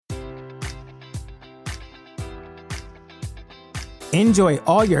Enjoy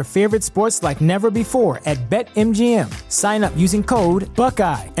all your favorite sports like never before at BetMGM. Sign up using code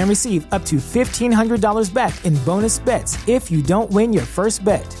Buckeye and receive up to $1,500 back in bonus bets if you don't win your first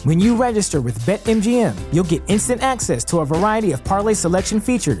bet. When you register with BetMGM, you'll get instant access to a variety of parlay selection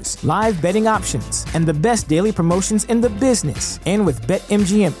features, live betting options, and the best daily promotions in the business. And with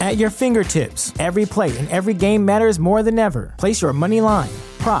BetMGM at your fingertips, every play and every game matters more than ever. Place your money line,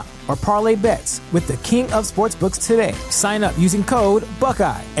 prop, or parlay bets with the king of sportsbooks today. Sign up using code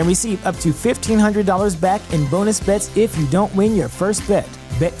Buckeye and receive up to $1,500 back in bonus bets if you don't win your first bet.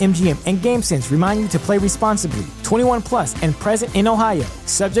 BetMGM and GameSense remind you to play responsibly. 21 plus and present in Ohio,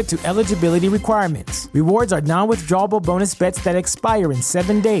 subject to eligibility requirements. Rewards are non-withdrawable bonus bets that expire in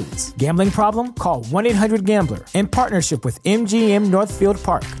 7 days. Gambling problem? Call 1-800-GAMBLER. In partnership with MGM Northfield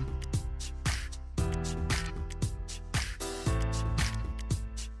Park.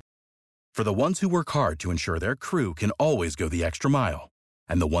 For the ones who work hard to ensure their crew can always go the extra mile,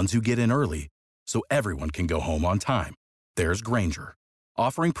 and the ones who get in early so everyone can go home on time, there's Grainger,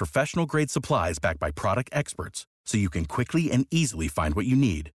 offering professional-grade supplies backed by product experts so you can quickly and easily find what you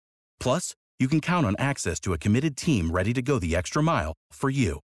need. Plus, you can count on access to a committed team ready to go the extra mile for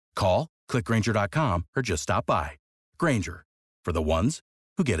you. Call, click Grainger.com, or just stop by. Grainger, for the ones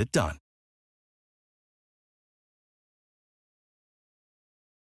who get it done.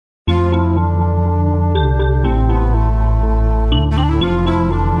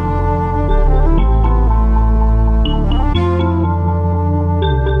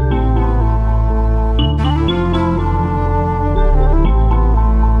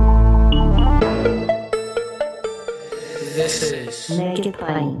 Make it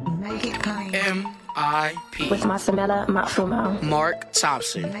plain. Make it plain. M.I.P. With Masamela Matfumo. Mark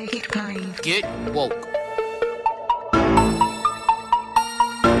Thompson. Make it plain. Get woke.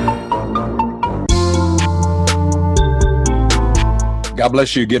 God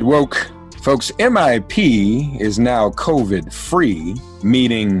bless you. Get woke. Folks, MIP is now COVID-free,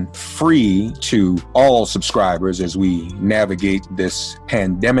 meaning free to all subscribers as we navigate this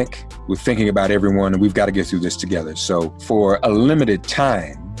pandemic. We're thinking about everyone, and we've got to get through this together. So for a limited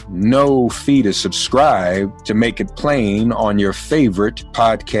time, no fee to subscribe to Make It Plain on your favorite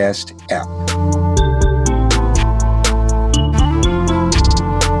podcast app.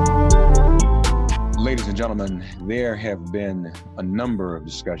 Ladies and gentlemen, there have been a number of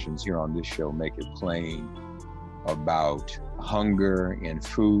discussions here on this show, Make It Plain, about hunger and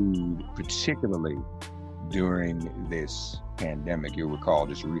food, particularly during this pandemic. You'll recall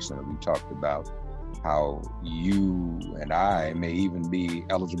just recently we talked about how you and I may even be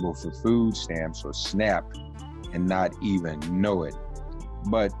eligible for food stamps or SNAP and not even know it.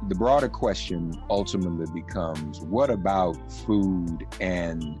 But the broader question ultimately becomes, what about food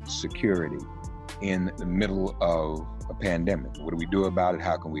and security in the middle of a pandemic? What do we do about it?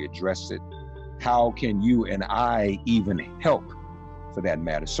 How can we address it? How can you and I even help, for that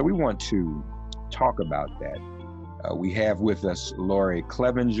matter? So we want to talk about that. We have with us Lori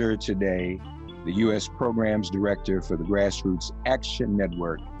Clevenger today, the U.S. Programs Director for the Grassroots Action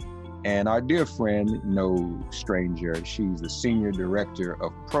Network, and our dear friend, no stranger, she's the Senior Director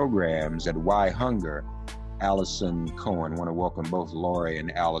of Programs at Why Hunger, Allison Cohen. I want to welcome both Lori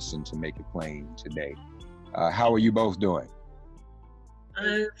and Allison to Make It Plain today. How are you both doing?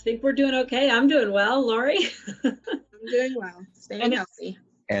 I think we're doing okay. I'm doing well, Lori. I'm doing well, staying healthy.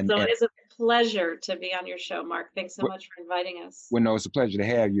 And it is a pleasure to be on your show, Mark. Thanks so much for inviting us. Well, no, it's a pleasure to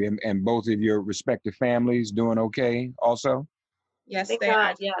have you. And both of your respective families doing okay also? Yes, thank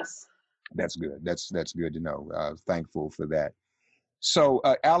God, yes. That's good. That's good to know. Thankful for that. So,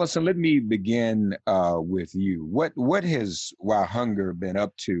 Allison, let me begin with you. What has Why Hunger been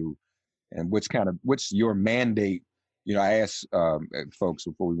up to, and what's your mandate? You know, I asked folks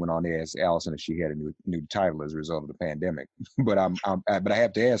before we went on there, I asked Allison if she had a new title as a result of the pandemic. But but I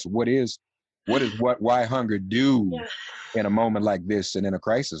have to ask, what Why Hunger do in a moment like this and in a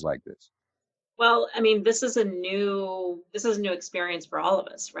crisis like this? Well, I mean, this is a new experience for all of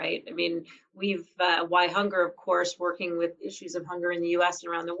us, right? I mean, we've Why Hunger, of course, working with issues of hunger in the U.S.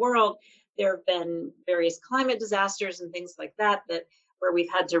 and around the world. There have been various climate disasters and things like that where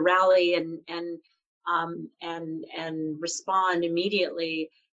we've had to rally and respond immediately,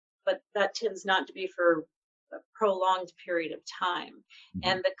 but that tends not to be for a prolonged period of time. Mm-hmm.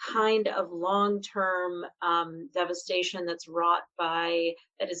 And the kind of long-term devastation that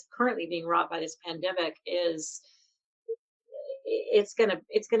is currently being wrought by this pandemic it's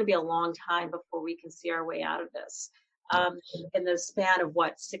gonna be a long time before we can see our way out of this. In the span of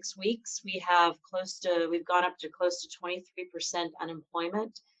 6 weeks, we've gone up to close to 23%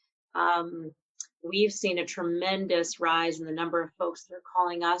 unemployment. we've seen a tremendous rise in the number of folks that are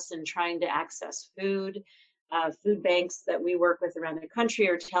calling us and trying to access food. Food banks that we work with around the country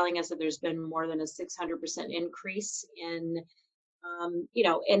are telling us that there's been more than a 600% increase in,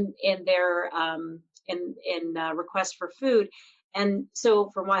 in their requests for food. And so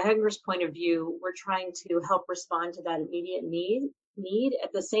from My Hunger's point of view, we're trying to help respond to that immediate need.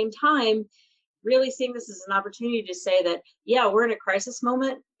 At the same time, really seeing this as an opportunity to say that, yeah, we're in a crisis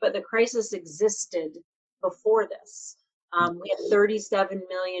moment, but the crisis existed before this. We had 37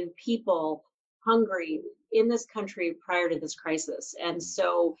 million people hungry in this country prior to this crisis. And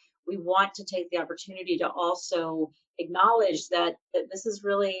so we want to take the opportunity to also acknowledge that this is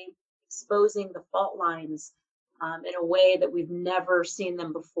really exposing the fault lines in a way that we've never seen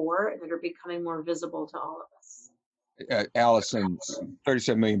them before and that are becoming more visible to all of us. Allison,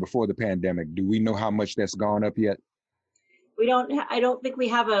 37 million before the pandemic. Do we know how much that's gone up yet? I don't think we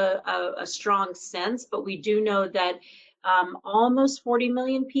have a strong sense, but we do know that almost 40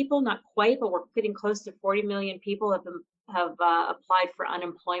 million people, not quite, but we're getting close to 40 million people have applied for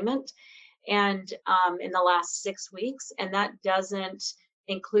unemployment, and in the last 6 weeks, and that doesn't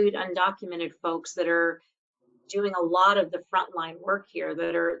include undocumented folks that are doing a lot of the frontline work here,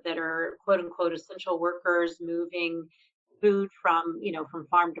 that are quote unquote essential workers, moving food from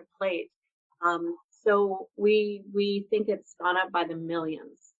farm to plate. So we think it's gone up by the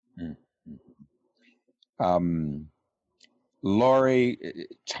millions. Lori,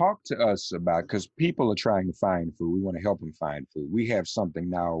 talk to us about, because people are trying to find food. We want to help them find food. We have something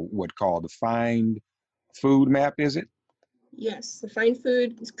now, called the Find Food Map, is it? Yes, the Find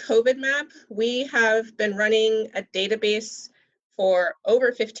Food COVID map. We have been running a database for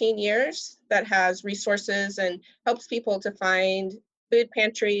over 15 years that has resources and helps people to find food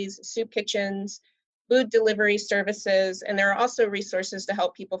pantries, soup kitchens, food delivery services, and there are also resources to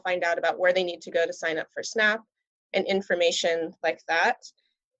help people find out about where they need to go to sign up for SNAP and information like that.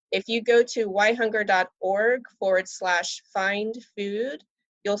 If you go to yhunger.org/find food,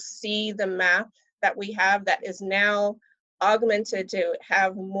 you'll see the map that we have that is now augmented to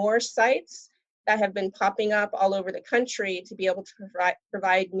have more sites that have been popping up all over the country to be able to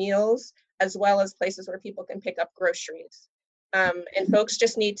provide meals, as well as places where people can pick up groceries. And folks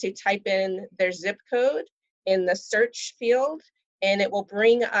just need to type in their zip code in the search field, and it will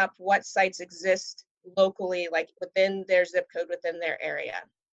bring up what sites exist locally, like within their zip code, within their area.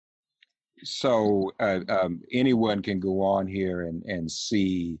 So anyone can go on here and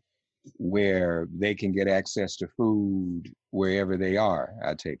see where they can get access to food wherever they are,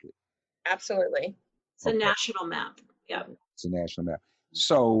 I take it. Absolutely. It's a national map. Yeah. It's a national map.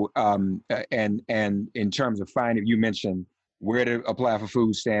 So and in terms of finding, you mentioned where to apply for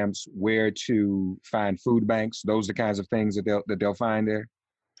food stamps, where to find food banks. Those are the kinds of things that they'll find there.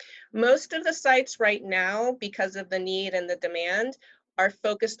 Most of the sites right now, because of the need and the demand, are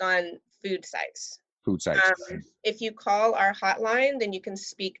focused on food sites. Food sites. If you call our hotline, then you can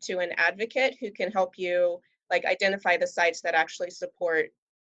speak to an advocate who can help you identify the sites that actually support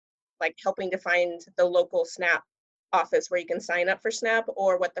helping to find the local SNAP office where you can sign up for SNAP,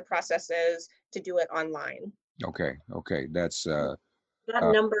 or what the process is to do it online. Okay. That's that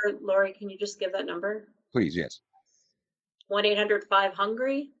number, Lori, can you just give that number? Please, yes.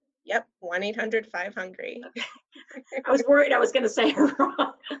 1-800-5-HUNGRY? Yep, 1-800-5-HUNGRY. I was worried I was going to say it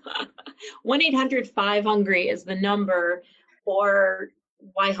wrong. 1-800-5-HUNGRY is the number, or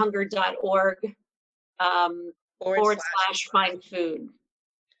yhunger.org /find food.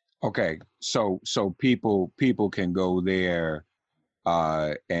 Okay, so people can go there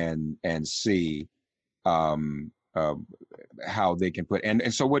and see how they can put,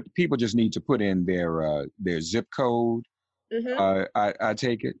 and so what people just need to put in their zip code. Mm-hmm. I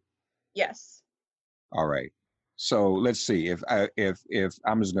take it. Yes. All right. So let's see if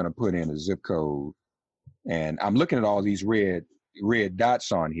I'm just going to put in a zip code, and I'm looking at all these red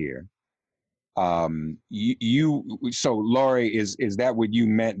dots on here. So Lori, is that what you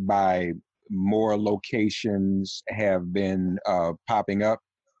meant by more locations have been popping up?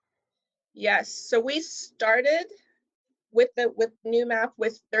 Yes. So we started with New Map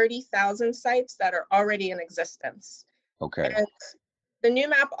with 30,000 sites that are already in existence. Okay. And the New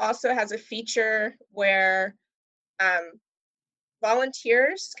Map also has a feature where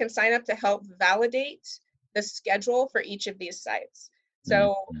volunteers can sign up to help validate the schedule for each of these sites.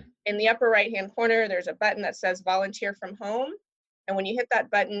 So in the upper right-hand corner, there's a button that says Volunteer from Home. And when you hit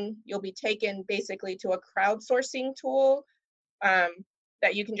that button, you'll be taken basically to a crowdsourcing tool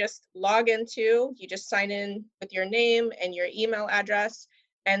that you can just log into. You just sign in with your name and your email address,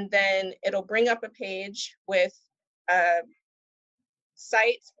 and then it'll bring up a page with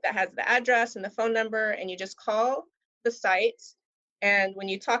site that has the address and the phone number, and you just call the site. And when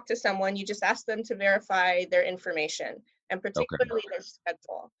you talk to someone, you just ask them to verify their information, and particularly their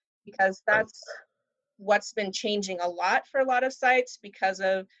schedule, because that's what's been changing a lot for a lot of sites because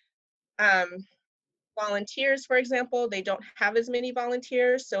of volunteers, for example. They don't have as many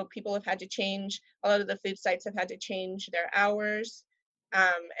volunteers, so people have had to change, a lot of the food sites have had to change their hours.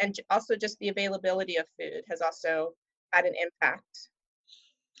 And also just the availability of food has also had an impact.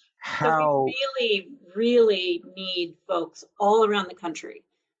 So we really, really need folks all around the country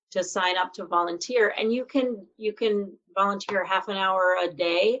to sign up to volunteer. And you can volunteer half an hour a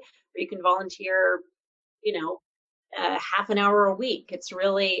day, or you can volunteer, half an hour a week. It's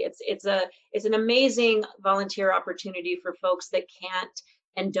really, it's an amazing volunteer opportunity for folks that can't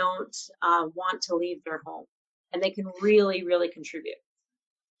and don't want to leave their home, and they can really, really contribute.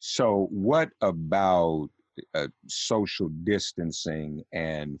 So what about social distancing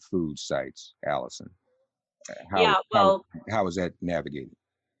and food sites, Allison? How is that navigated?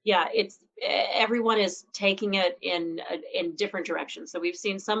 Yeah, it's everyone is taking it in different directions. So we've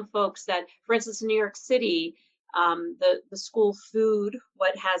seen some folks that, for instance, in New York City, the school food,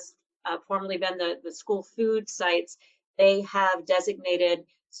 what has formerly been the school food sites, they have designated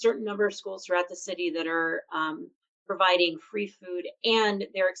certain number of schools throughout the city that are providing free food, and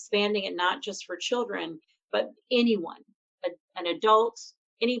they're expanding it not just for children, but anyone, an adult,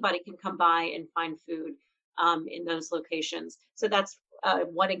 anybody can come by and find food in those locations. So that's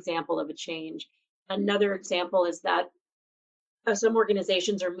one example of a change. Another example is that some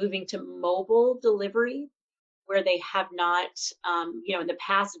organizations are moving to mobile delivery, where they have not, in the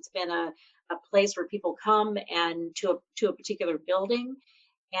past, it's been a place where people come and to a particular building,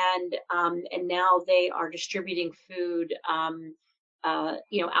 and now they are distributing food,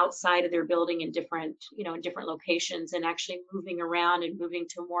 outside of their building in different locations, and actually moving around and moving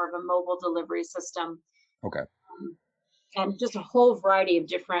to more of a mobile delivery system. Okay. And just a whole variety of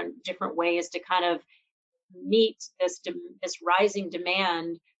different ways to kind of meet this rising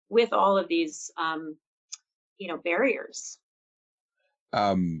demand with all of these barriers.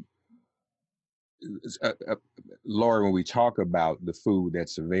 Laura, when we talk about the food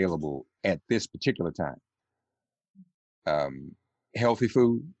that's available at this particular time, healthy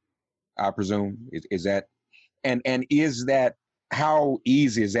food, I presume, is that, and is that, how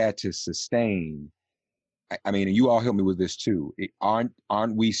easy is that to sustain? I mean, and you all help me with this too. Aren't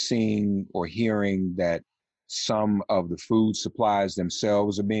we seeing or hearing that some of the food supplies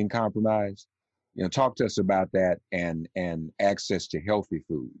themselves are being compromised? Talk to us about that and access to healthy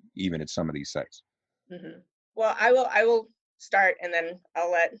food, even at some of these sites. Mm-hmm. Well, I will start, and then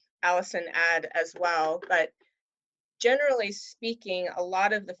I'll let Allison add as well. But generally speaking, a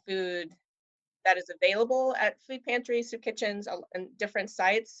lot of the food that is available at food pantries, soup kitchens, and different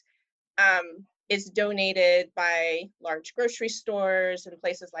sites is donated by large grocery stores and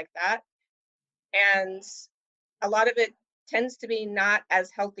places like that. And a lot of it tends to be not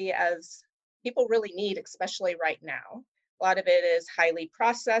as healthy as people really need, especially right now. A lot of it is highly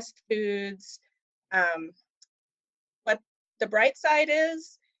processed foods. But the bright side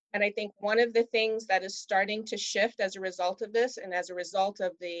is, and I think one of the things that is starting to shift as a result of this, and as a result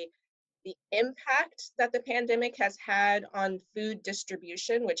of the impact that the pandemic has had on food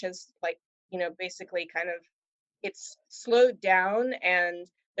distribution, which has basically kind of, it's slowed down, and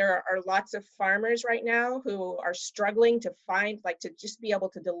there are lots of farmers right now who are struggling to find, to just be able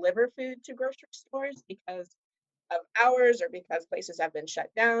to deliver food to grocery stores because of hours or because places have been shut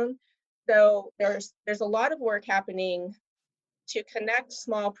down. So there's a lot of work happening to connect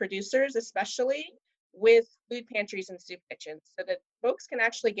small producers, especially, with food pantries and soup kitchens, so that folks can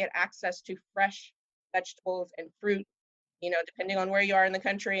actually get access to fresh vegetables and fruit, depending on where you are in the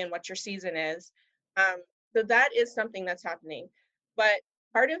country and what your season is. So that is something that's happening. But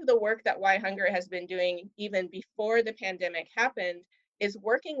part of the work that Why Hunger has been doing even before the pandemic happened is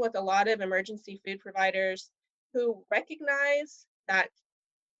working with a lot of emergency food providers who recognize that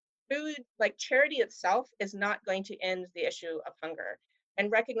food, like charity itself, is not going to end the issue of hunger,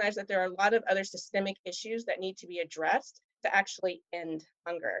 and recognize that there are a lot of other systemic issues that need to be addressed to actually end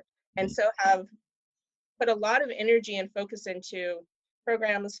hunger. And so have put a lot of energy and focus into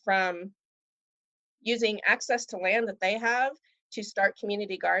programs, from using access to land that they have to start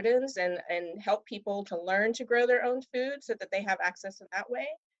community gardens and help people to learn to grow their own food so that they have access in that way.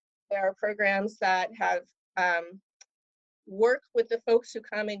 There are programs that have work with the folks who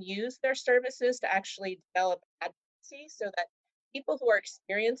come and use their services to actually develop advocacy, so that people who are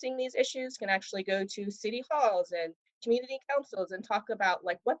experiencing these issues can actually go to city halls and community councils and talk about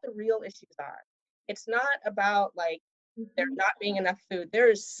what the real issues are. It's not about there not being enough food. There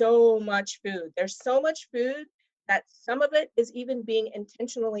is so much food. There's so much food that some of it is even being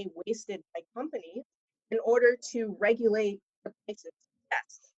intentionally wasted by companies in order to regulate the prices.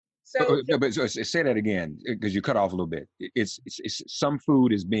 Yes. So But say that again, because you cut off a little bit. It's some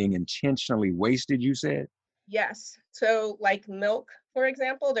food is being intentionally wasted, you said? yes. So like milk, for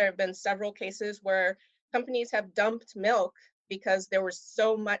example, there have been several cases where companies have dumped milk because there was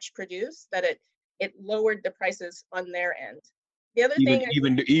so much produced that it lowered the prices on their end. The other thing,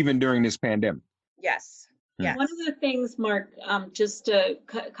 Even during this pandemic. yes, yes. One of the things, Mark, just to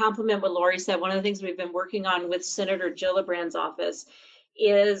compliment what Lori said, one of the things we've been working on with Senator Gillibrand's office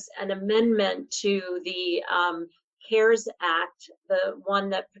is an amendment to the CARES Act, the one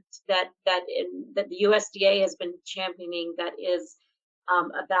that the USDA has been championing, that is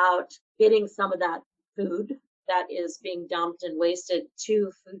about getting some of that food that is being dumped and wasted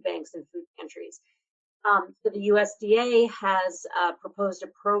to food banks and food pantries. So the USDA has proposed a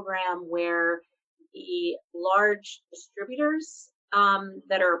program where the large distributors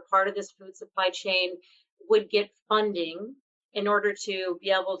that are part of this food supply chain would get funding in order to be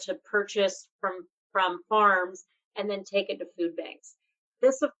able to purchase from farms and then take it to food banks.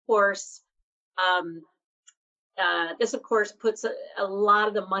 This, of course, puts a lot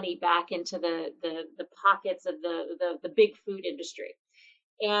of the money back into the pockets of the big food industry.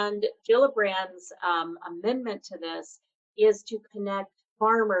 And Gillibrand's amendment to this is to connect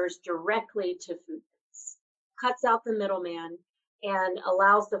farmers directly to food banks, cuts out the middleman, and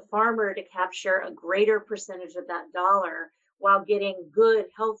allows the farmer to capture a greater percentage of that dollar while getting good,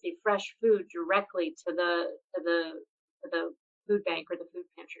 healthy, fresh food directly to the food bank or the food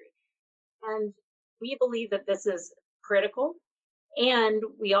pantry. And we believe that this is critical, and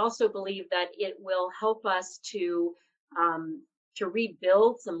we also believe that it will help us to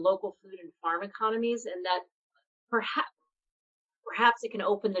rebuild some local food and farm economies, and that perhaps it can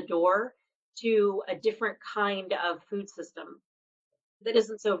open the door to a different kind of food system that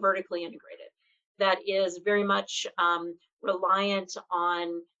isn't so vertically integrated, that is very much reliant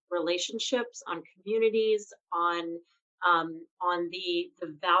on relationships, on communities, on the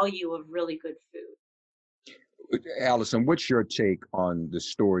value of really good food. Allison, what's your take on the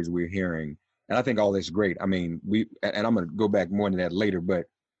stories we're hearing? And I think all that's great. I mean, and I'm going to go back more into that later, but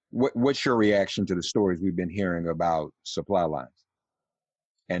what's your reaction to the stories we've been hearing about supply lines?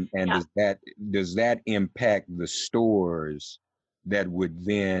 And yeah. does that impact the stores that would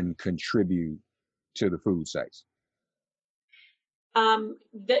then contribute to the food sites?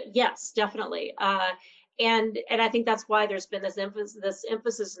 Yes, definitely. And I think that's why there's been this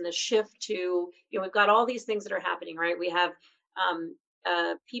emphasis and this shift to, we've got all these things that are happening, right? We have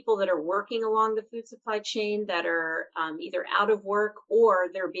people that are working along the food supply chain that are either out of work, or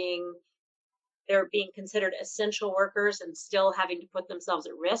they're being considered essential workers and still having to put themselves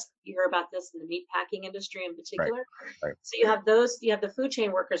at risk. You hear about this in the meatpacking industry in particular. Right. So you have the food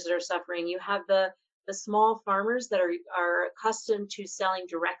chain workers that are suffering. You have the small farmers that are accustomed to selling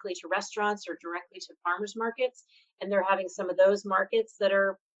directly to restaurants or directly to farmers markets, and they're having some of those markets that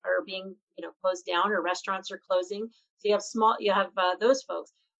are being closed down, or restaurants are closing. So you have those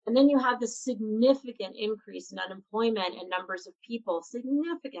folks, and then you have the significant increase in unemployment and numbers of people.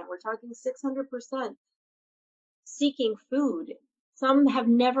 Significant. We're talking 600% seeking food. Some have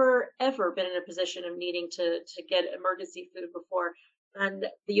never ever been in a position of needing to get emergency food before. And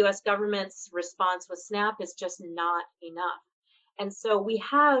the U.S. government's response with SNAP is just not enough. And so we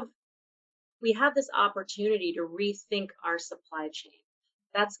have this opportunity to rethink our supply chain.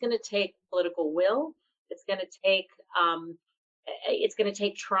 That's going to take political will. It's going to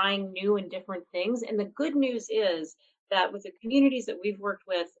take trying new and different things. And the good news is that with the communities that we've worked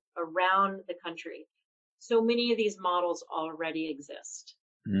with around the country, so many of these models already exist.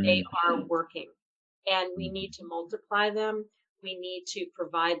 They are working, and we need to multiply them. We need to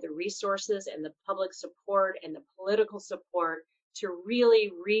provide the resources and the public support and the political support to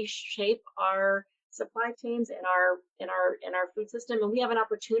really reshape our supply chains and our food system. And we have an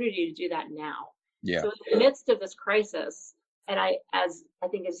opportunity to do that now. Yeah. So in the midst of this crisis, and as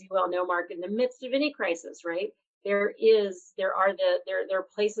you well know, Mark, in the midst of any crisis, right, there are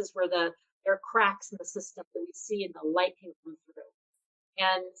places where there are cracks in the system that we see and the light can come through.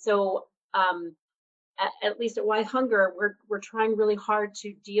 And so at least at Why Hunger, we're trying really hard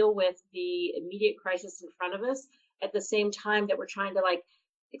to deal with the immediate crisis in front of us, at the same time that we're trying to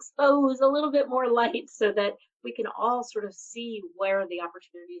expose a little bit more light so that we can all sort of see where the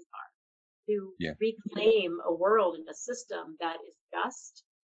opportunities are to reclaim a world and a system that is just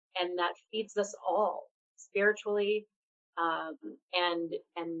and that feeds us all spiritually, and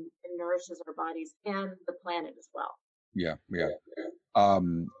nourishes our bodies and the planet as well. Yeah.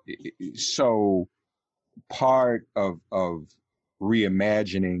 So part of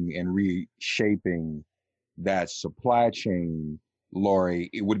reimagining and reshaping that supply chain, Lori,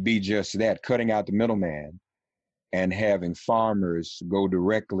 it would be just that, cutting out the middleman and having farmers go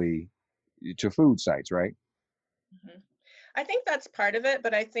directly to food sites, right? Mm-hmm. I think that's part of it,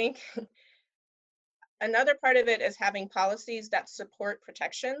 but I think another part of it is having policies that support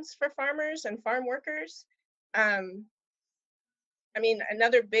protections for farmers and farm workers. I mean,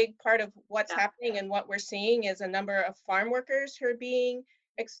 another big part of what's happening and what we're seeing is a number of farm workers who are being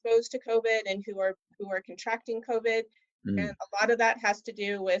exposed to COVID and who are contracting COVID. And a lot of that has to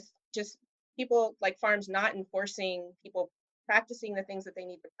do with just people like farms not enforcing, people practicing the things that they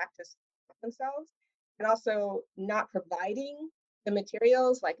need to practice themselves, and also not providing the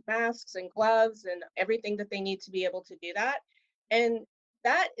materials like masks and gloves and everything that they need to be able to do that. And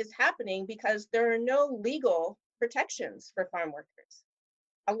that is happening because there are no legal protections for farm workers.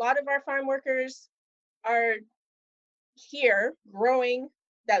 A lot of our farm workers are here growing,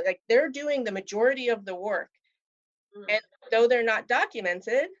 that like they're doing the majority of the work. And though they're not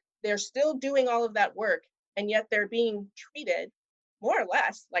documented, they're still doing all of that work, and yet they're being treated more or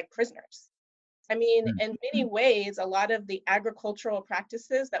less like prisoners. I mean, in many ways, a lot of the agricultural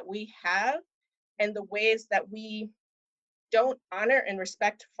practices that we have and the ways that we don't honor and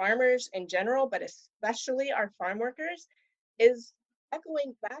respect farmers in general, but especially our farm workers, is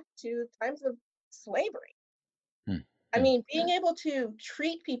echoing back to times of slavery. I mean, being able to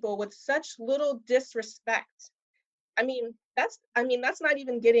treat people with such little disrespect. I mean, that's not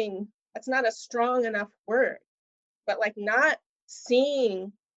even getting, that's not a strong enough word, but like not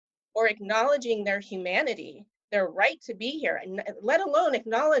seeing or acknowledging their humanity, their right to be here, and let alone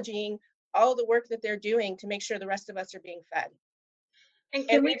acknowledging all the work that they're doing to make sure the rest of us are being fed. And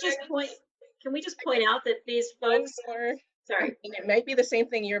can we just point out that these folks, sorry, it might be the same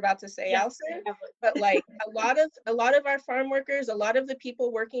thing you're about to say, Allison, but like a lot of our farm workers, a lot of the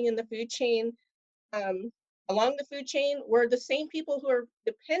people working in the food chain, along the food chain, were the same people who are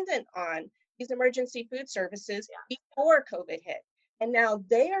dependent on these emergency food services before COVID hit. And now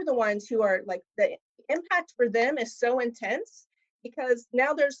they are the ones who are like, the impact for them is so intense because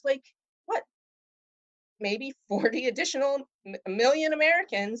now there's like, what, maybe 40 additional million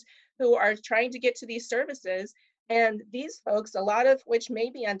Americans who are trying to get to these services. And these folks, a lot of which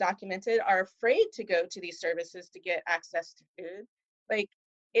may be undocumented, are afraid to go to these services to get access to food. Like,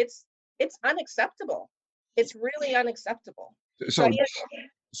 it's unacceptable. It's really unacceptable. So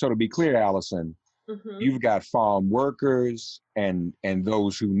to be clear, Allison, you've got farm workers and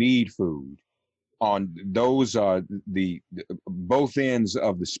those who need food. On those are the both ends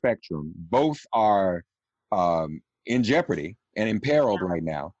of the spectrum. Both are in jeopardy and imperiled right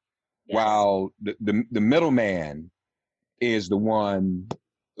now, while the middleman is the one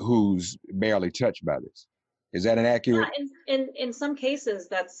who's barely touched by this. Is that an accurate? Yeah, in some cases,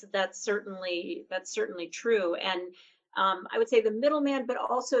 that's certainly true, and I would say the middleman, but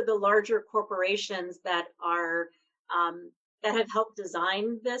also the larger corporations that are that have helped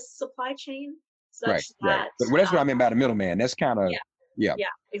design this supply chain, such that. But that's what I mean by the middleman. That's kind of yeah,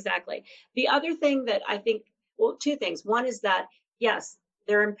 exactly. The other thing that I think, well, two things. One is that yes,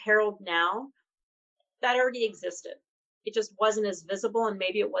 they're imperiled now. That already existed. It just wasn't as visible, and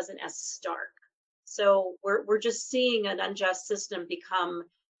maybe it wasn't as stark. So we're just seeing an unjust system become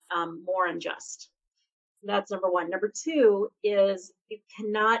more unjust. That's number one. Number two is you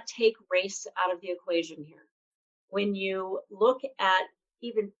cannot take race out of the equation here. When you look at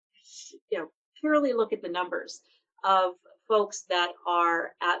even, purely look at the numbers of folks that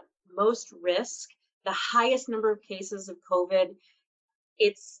are at most risk, the highest number of cases of COVID,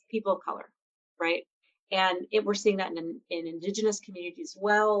 it's people of color, right? And we're seeing that in indigenous communities as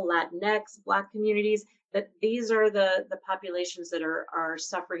well, Latinx, Black communities, that these are the populations that are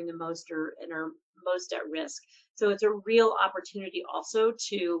suffering the most and are most at risk. So it's a real opportunity also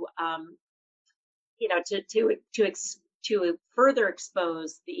to further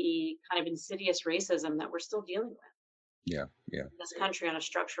expose the kind of insidious racism that we're still dealing with. In this country on a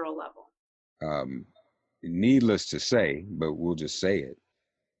structural level. Needless to say, but we'll just say it.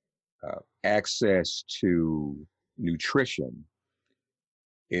 Access to nutrition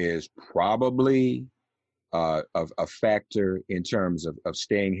is probably a factor in terms of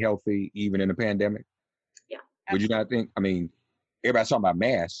staying healthy, even in a pandemic. Yeah. Would you not think? I mean, everybody's talking about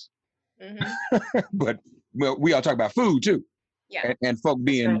masks, but we all talk about food too. Yeah. And folk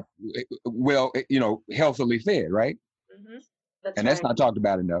being healthily fed, right? That's not talked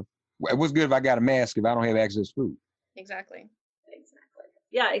about enough. What's good if I got a mask if I don't have access to food? Exactly.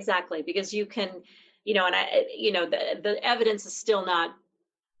 Yeah, exactly. Because you can, and the evidence is still not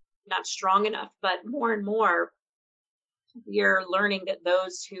strong enough, but more and more we're learning that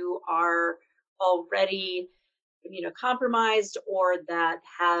those who are already compromised or that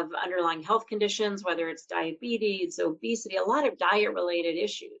have underlying health conditions, whether it's diabetes, obesity, a lot of diet related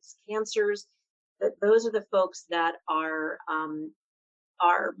issues, cancers, that those are the folks that are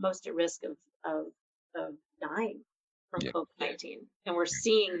most at risk of dying from Yeah. COVID-19. And we're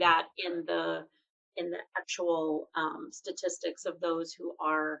seeing that in the actual statistics of those who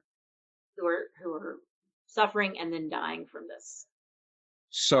are suffering and then dying from this.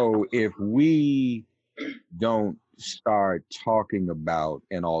 So if we don't start talking about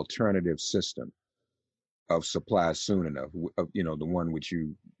an alternative system of supply soon enough, the one which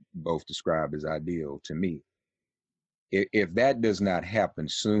you both described as ideal to me, if that does not happen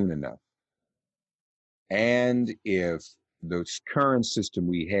soon enough, and if the current system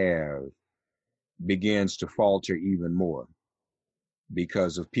we have begins to falter even more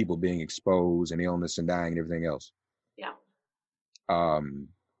because of people being exposed and illness and dying and everything else, Yeah.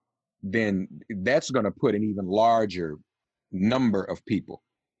 then that's going to put an even larger number of people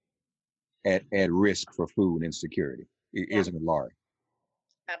at risk for food insecurity. Isn't it, Laurie?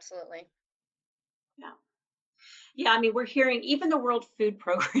 Absolutely. Yeah, I mean, we're hearing even the World Food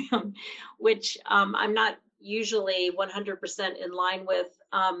Program, which I'm not usually 100% in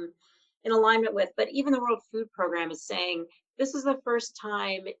alignment with, but even the World Food Program is saying this is the first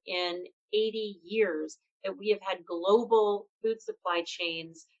time in 80 years that we have had global food supply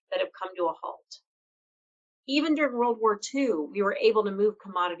chains that have come to a halt. Even during World War II, we were able to move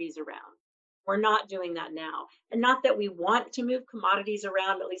commodities around. We're not doing that now. And not that we want to move commodities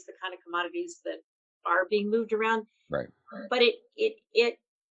around, at least the kind of commodities that are being moved around. Right. But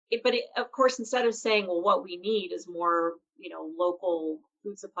but of course, instead of saying, well, what we need is more, local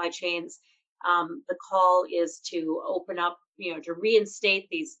food supply chains, the call is to open up, to reinstate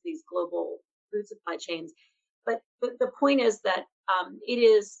these global food supply chains. But the point is that it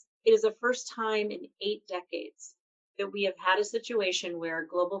is the first time in 8 decades that we have had a situation where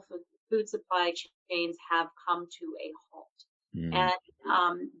global food supply chains have come to a halt.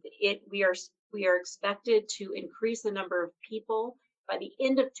 And we are expected to increase the number of people by the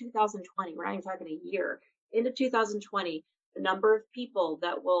end of 2020. We're not even talking a year. End of 2020, the number of people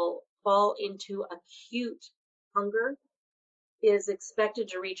that will fall into acute hunger is expected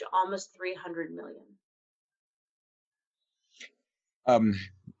to reach almost 300 million.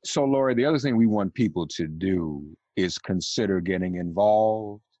 So, Laurie, the other thing we want people to do is consider getting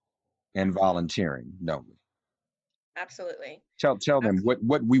involved and volunteering, don't we? Absolutely. Tell them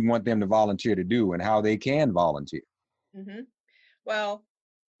what we want them to volunteer to do and how they can volunteer. Mm-hmm. Well,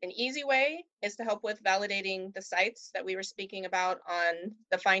 an easy way is to help with validating the sites that we were speaking about on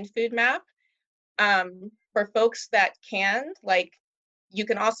the Find Food map. For folks that can, you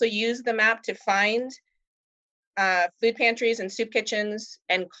can also use the map to find food pantries and soup kitchens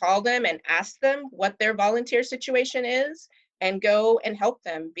and call them and ask them what their volunteer situation is and go and help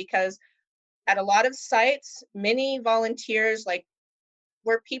them, because at a lot of sites, many volunteers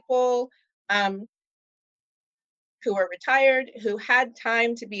were people who are retired, who had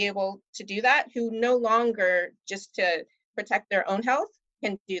time to be able to do that, who no longer, just to protect their own health,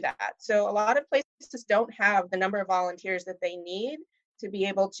 can do that. So a lot of places don't have the number of volunteers that they need to be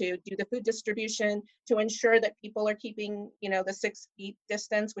able to do the food distribution, to ensure that people are keeping, the 6 feet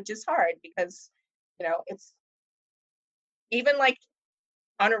distance, which is hard because, it's even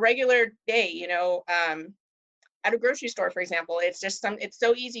on a regular day, at a grocery store, for example, it's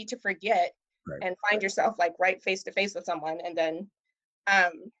so easy to forget. Right. And find yourself right face to face with someone. And then,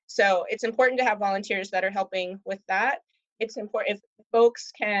 so it's important to have volunteers that are helping with that. It's important if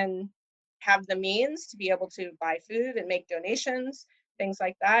folks can have the means to be able to buy food and make donations, things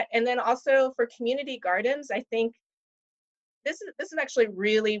like that. And then also for community gardens, I think this is actually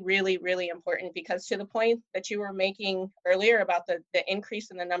really, really, really important, because to the point that you were making earlier about the increase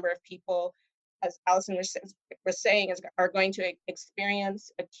in the number of people, as Allison was saying, are going to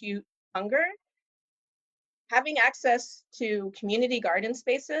experience acute hunger, having access to community garden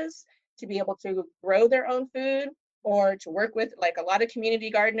spaces to be able to grow their own food, or to work with a lot of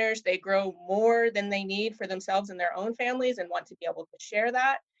community gardeners, they grow more than they need for themselves and their own families and want to be able to share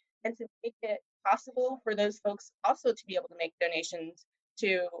that, and to make it possible for those folks also to be able to make donations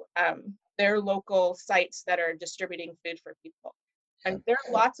to their local sites that are distributing food for people. And there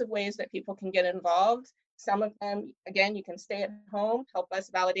are lots of ways that people can get involved. Some of them, again, you can stay at home, help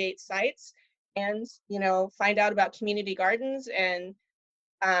us validate sites, and find out about community gardens and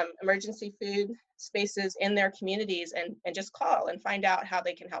emergency food spaces in their communities, and just call and find out how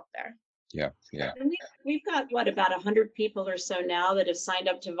they can help there. Yeah, yeah. And we've got what, about 100 people or so now that have signed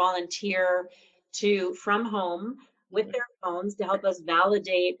up to volunteer from home with Mhm. their phones to help us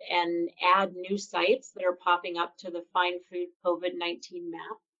validate and add new sites that are popping up to the Find Food COVID-19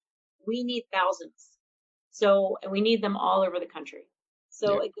 map. We need thousands. So, and we need them all over the country. Yeah.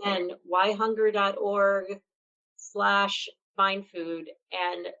 So again, whyhunger.org/find food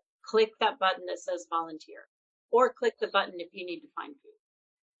and click that button that says volunteer, or click the button if you need to find food.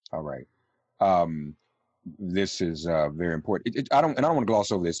 All right. Um, this is very important. I don't want to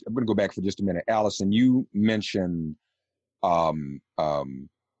gloss over this. I'm going to go back for just a minute. Allison, you mentioned um, um,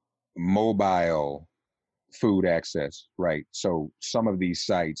 mobile food access, right? So some of these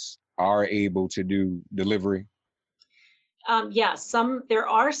sites are able to do delivery. Yeah, there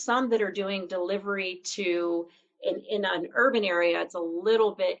are some that are doing delivery to in an urban area. It's a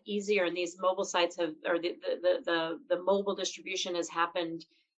little bit easier, and these mobile sites have, or the mobile distribution has happened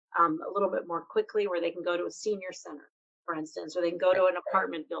a little bit more quickly, where they can go to a senior center, for instance, or they can go to an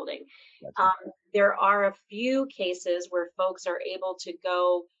apartment building. Gotcha. There are a few cases where folks are able to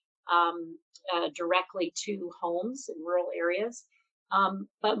go directly to homes in rural areas,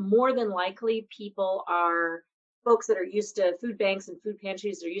 but more than likely, folks that are used to food banks and food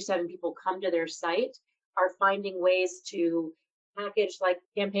pantries, they're used to having people come to their site, are finding ways to package, like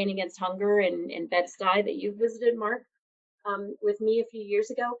Campaign Against Hunger in Bed-Stuy that you visited, Mark, with me a few years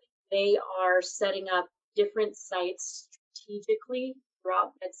ago. They are setting up different sites strategically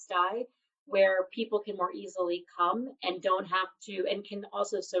throughout Bed-Stuy where people can more easily come and don't have to, and can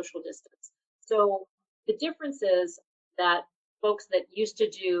also social distance. So the difference is that folks that used to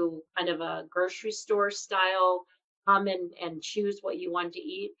do kind of a grocery store style, come and choose what you want to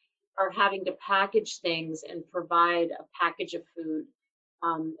eat, are having to package things and provide a package of food,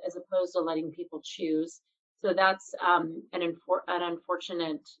 as opposed to letting people choose. So that's an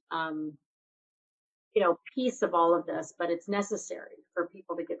unfortunate piece of all of this, but it's necessary for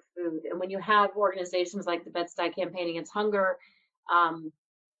people to get food. And when you have organizations like the Bed-Stuy Campaign Against Hunger, um,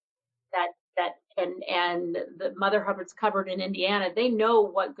 and the Mother Hubbard's Cupboard in Indiana, they know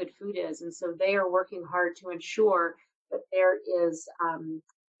what good food is, and so they are working hard to ensure that there is,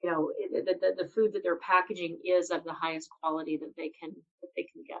 the food that they're packaging is of the highest quality that they can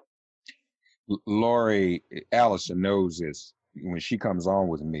get. Lori, Allison knows this. When she comes on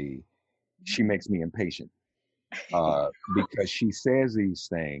with me, she makes me impatient because she says these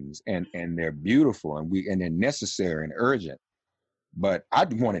things and they're beautiful and they're necessary and urgent. But I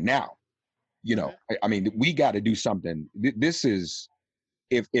want it now. I mean, we got to do something. This is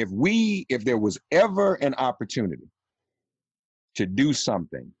if there was ever an opportunity to do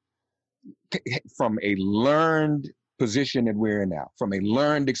something from a learned position that we're in now, from a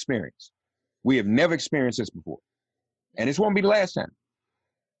learned experience. We have never experienced this before. And this won't be the last time.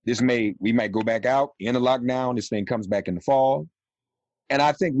 We might go back out in the lockdown. This thing comes back in the fall. And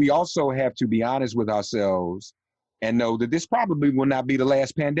I think we also have to be honest with ourselves and know that this probably will not be the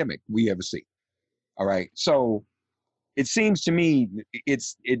last pandemic we ever see. All right. So it seems to me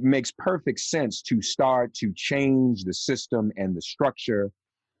it makes perfect sense to start to change the system and the structure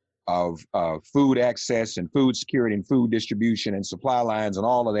of food access and food security and food distribution and supply lines and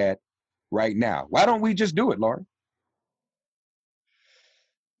all of that right now. Why don't we just do it, Laura?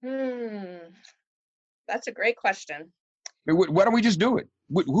 That's a great question. I mean, why don't we just do it?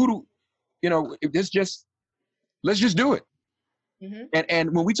 Let's just do it. Mm-hmm.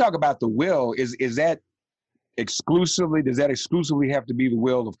 And when we talk about the will, does that exclusively have to be the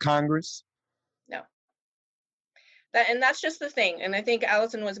will of Congress? No. And that's just the thing. And I think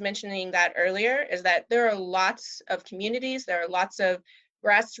Allison was mentioning that earlier, is that there are lots of communities, there are lots of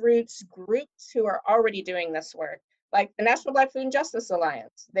grassroots groups who are already doing this work. Like the National Black Food and Justice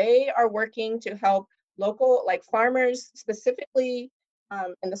Alliance, they are working to help local, like farmers specifically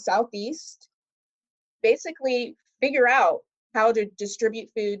in the Southeast, basically figure out how to distribute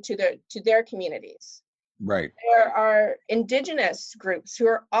food to their communities. Right. There are indigenous groups who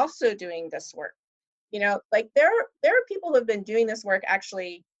are also doing this work. Like there are people who have been doing this work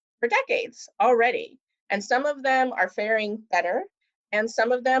actually for decades already. And some of them are faring better, and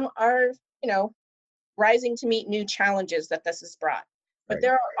some of them are, rising to meet new challenges that this has brought. But Right.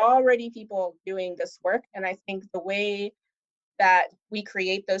 there are already people doing this work. And I think the way that we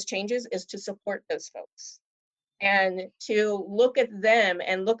create those changes is to support those folks and to look at them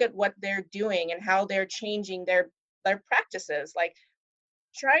and look at what they're doing and how they're changing their practices. Like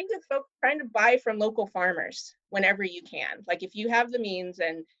trying to buy from local farmers whenever you can. Like if you have the means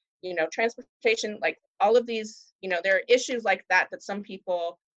and, transportation, like all of these, there are issues like that some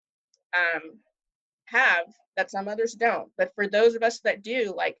people have that some others don't. But for those of us that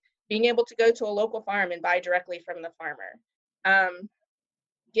do, like, being able to go to a local farm and buy directly from the farmer,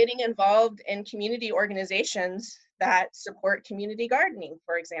 getting involved in community organizations that support community gardening,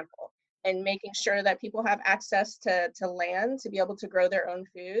 for example, and making sure that people have access to land to be able to grow their own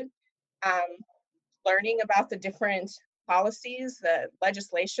food, learning about the different policies, the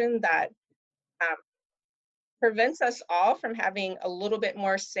legislation that prevents us all from having a little bit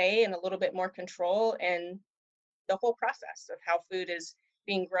more say and a little bit more control in the whole process of how food is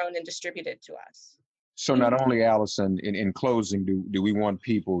being grown and distributed to us. So not only, Allison, in closing, do we want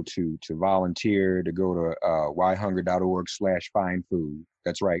people to volunteer to go to whyhunger.org/findfood.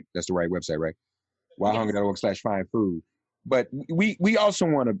 That's right. That's the right website, right? whyhunger.org/findfood. But we also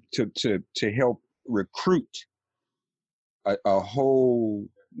want to help recruit a whole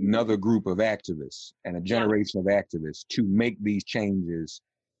another group of activists and a generation of activists to make these changes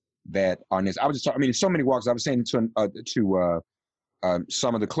that are necessary. I was just talking, I mean, so many walks. I was saying to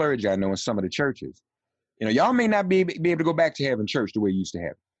some of the clergy I know in some of the churches, you know, y'all may not be able to go back to having church the way you used to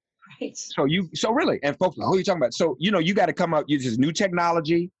have it. Right. So really, and folks, who are you talking about? So, you know, you got to come up, use this new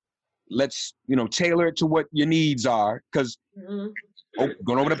technology. Let's, you know, tailor it to what your needs are. Because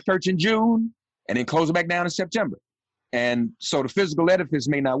going over to church in June and then close it back down in September. And so the physical edifice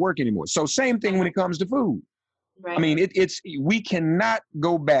may not work anymore. So same thing when it comes to food. Right. I mean, we cannot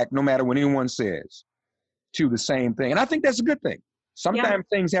go back, no matter what anyone says, to the same thing. And I think that's a good thing. Sometimes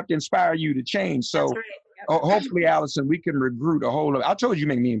things have to inspire you to change. So that's right. Yep. Hopefully, Allison, we can recruit a whole lot. I told you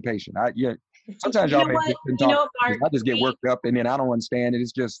make me impatient. Sometimes y'all I just get worked up and then I don't understand it.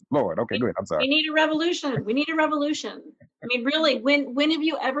 It's just, Lord, okay, go ahead. I'm sorry. We need a revolution. We need a revolution. I mean, really, when have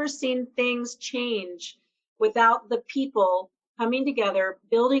you ever seen things change without the people coming together,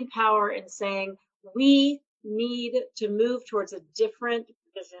 building power and saying, we need to move towards a different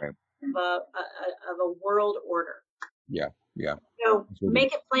vision of a world order. Yeah. So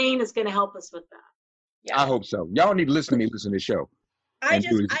Make It Plain is going to help us with that. Yeah. I hope so. Y'all need to listen to this show. And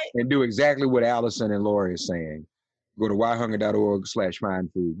do exactly what Allison and Lori is saying. Go to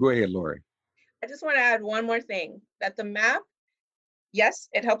whyhunger.org/findfood. Go ahead, Lori. I just want to add one more thing, that the map, yes,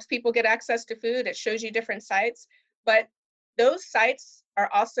 it helps people get access to food. It shows you different sites, but those sites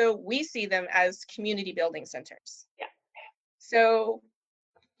are also, we see them as community building centers. Yeah. So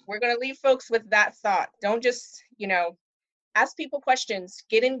we're going to leave folks with that thought. Don't just, ask people questions,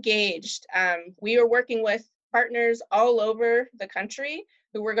 get engaged. We are working with partners all over the country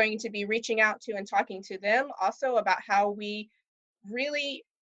who we're going to be reaching out to and talking to them also about how we really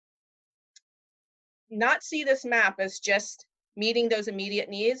not see this map as just meeting those immediate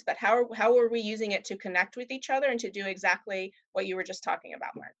needs, but how are we using it to connect with each other and to do exactly what you were just talking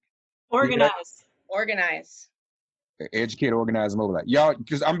about, Mark? Organize. Educate, organize, mobilize. Y'all,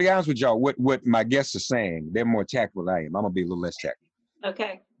 because I'm be honest with y'all, what my guests are saying, they're more tactful than I am. I'm gonna be a little less tactful.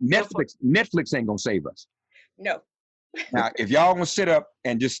 Okay. Netflix ain't gonna save us. No. Now, if y'all gonna sit up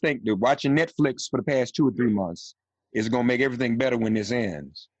and just think that watching Netflix for the past 2 or 3 months is gonna make everything better when this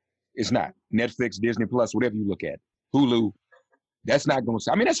ends, it's not. Netflix, Disney Plus, whatever you look at, Hulu, that's not gonna.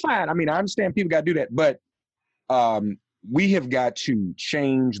 I mean, that's fine. I mean, I understand people gotta do that, but we have got to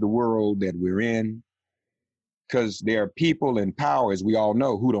change the world that we're in. Because there are people in power, as we all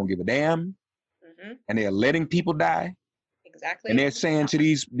know, who don't give a damn, and they're letting people die. Exactly. And they're saying to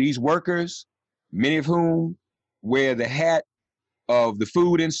these workers, many of whom wear the hat of the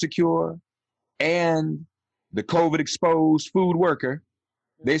food insecure and the COVID exposed food worker,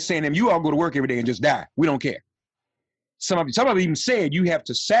 they're saying to them, you all go to work every day and just die. We don't care. Some of them even said you have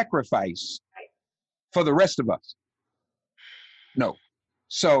to sacrifice for the rest of us. No.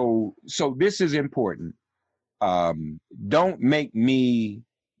 So this is important. Don't make me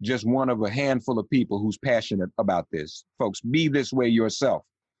just one of a handful of people who's passionate about this. Folks, be this way yourself.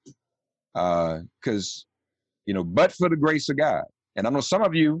 Because, but for the grace of God. And I know some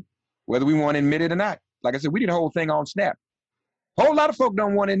of you, whether we want to admit it or not, like I said, we did a whole thing on SNAP. A whole lot of folk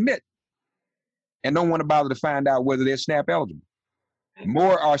don't want to admit and don't want to bother to find out whether they're SNAP eligible.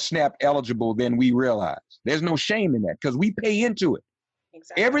 More are SNAP eligible than we realize. There's no shame in that because we pay into it.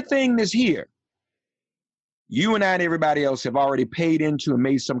 Exactly. Everything that's here, you and I and everybody else have already paid into and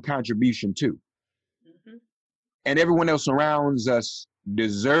made some contribution to. And everyone else around us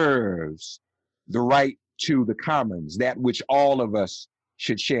deserves the right to the commons, that which all of us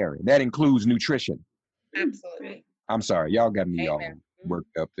should share. That includes nutrition. Absolutely. I'm sorry, y'all got me all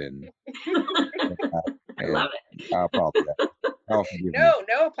worked up and I love it. I apologize.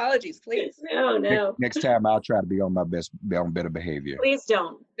 No apologies, please. No. Next time I'll try to be on better behavior. Please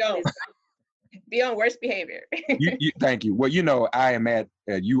don't. Be on worst behavior. Thank you. Well, I am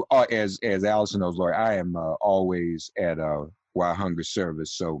you are as Allison knows, Lori, I am always at Why Hunger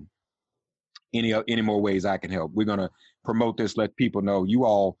service. So any more ways I can help. We're going to promote this, let people know. You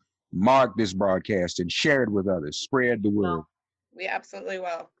all mark this broadcast and share it with others. Spread the word. We absolutely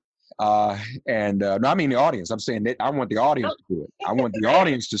will. No, I mean the audience. I'm saying that I want the audience to do it. I want the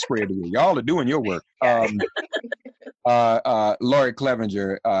audience to spread the word. Y'all are doing your work. Lori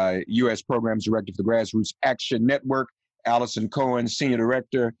Clevenger, U.S. Programs Director for the Grassroots Action Network. Allison Cohen, Senior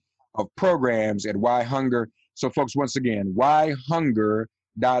Director of Programs at Why Hunger. So folks, once again,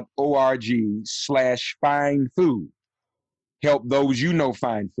 whyhunger.org/find food. Help those you know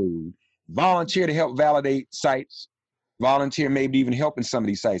find food. Volunteer to help validate sites. Volunteer maybe even helping some of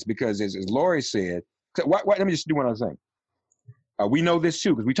these sites, because as Lori said, let me just do one other thing. We know this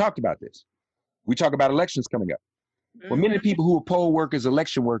too, because we talked about this. We talk about elections coming up. Well, many of the people who are poll workers,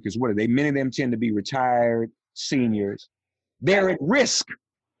 election workers, what are they? Many of them tend to be retired seniors. They're at risk.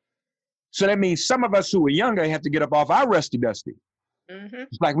 So that means some of us who are younger have to get up off our rusty dusty.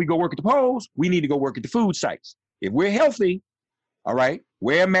 It's like we go work at the polls, we need to go work at the food sites. If we're healthy, all right,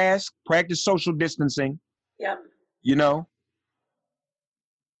 wear a mask, practice social distancing. Yeah. You know,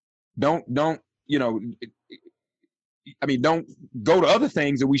 don't go to other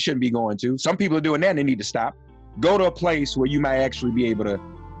things that we shouldn't be going to. Some people are doing that and they need to stop. Go to a place where you might actually be able to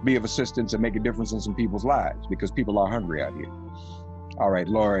be of assistance and make a difference in some people's lives, because people are hungry out here. All right,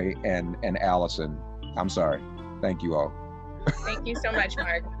 Lori and Allison, I'm sorry. Thank you all. Thank you so much,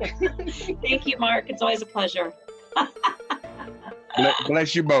 Mark. Thank you, Mark. It's always a pleasure.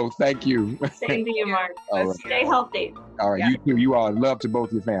 Bless you both. Thank you. Same to you, Mark. Right. Stay healthy. All right, Yeah. You too. You all, love to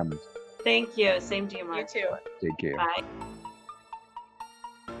both your families. Thank you. Same to you, Mark. You too. Take care. Bye.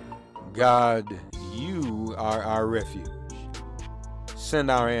 God, you are our refuge.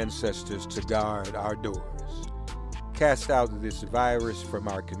 Send our ancestors to guard our doors. Cast out this virus from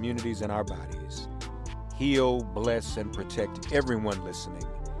our communities and our bodies. Heal, bless, and protect everyone listening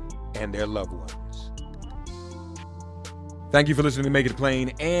and their loved ones. Thank you for listening to Make It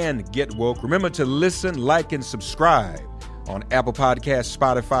Plain and Get Woke. Remember to listen, like, and subscribe on Apple Podcasts,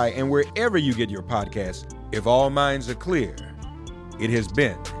 Spotify, and wherever you get your podcasts. If all minds are clear, it has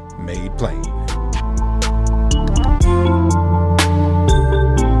been made plain.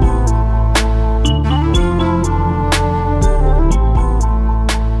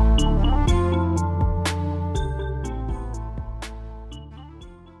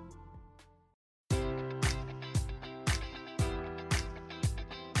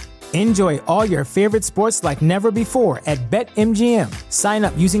 Enjoy all your favorite sports like never before at BetMGM. Sign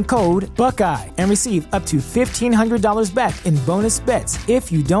up using code Buckeye and receive up to $1,500 back in bonus bets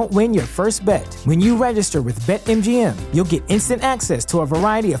if you don't win your first bet. When you register with BetMGM, you'll get instant access to a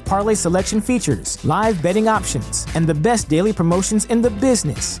variety of parlay selection features, live betting options, and the best daily promotions in the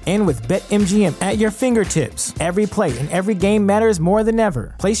business. And with BetMGM at your fingertips, every play and every game matters more than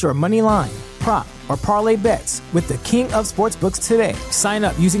ever. Place your money line, prop, or parlay bets with the king of sportsbooks today. Sign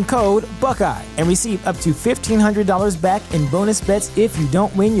up using code Buckeye and receive up to $1,500 back in bonus bets if you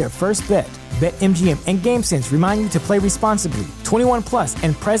don't win your first bet. BetMGM and GameSense remind you to play responsibly. 21 plus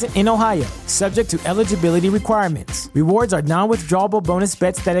and present in Ohio, subject to eligibility requirements. Rewards are non-withdrawable bonus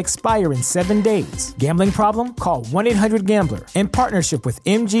bets that expire in 7 days. Gambling problem? Call 1-800-GAMBLER. In partnership with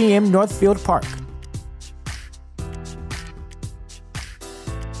MGM Northfield Park.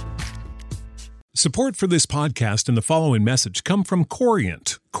 Support for this podcast and the following message come from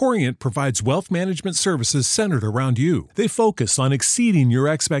Corient. Corient provides wealth management services centered around you. They focus on exceeding your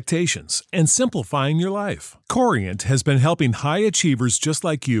expectations and simplifying your life. Corient has been helping high achievers just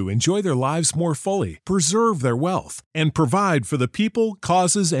like you enjoy their lives more fully, preserve their wealth, and provide for the people,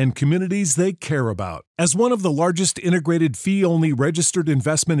 causes, and communities they care about. As one of the largest integrated fee-only registered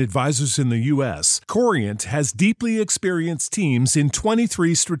investment advisors in the U.S., Corient has deeply experienced teams in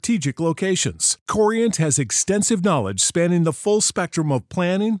 23 strategic locations. Corient has extensive knowledge spanning the full spectrum of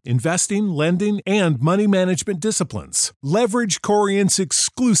planning, investing, lending, and money management disciplines. Leverage Corient's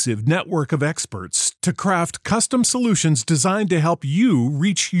exclusive network of experts to craft custom solutions designed to help you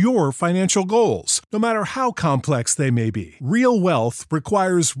reach your financial goals, no matter how complex they may be. Real wealth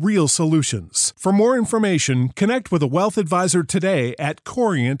requires real solutions. For more information, connect with a wealth advisor today at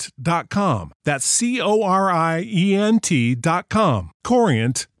Corient.com. That's Corient.com.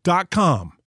 Corient.com.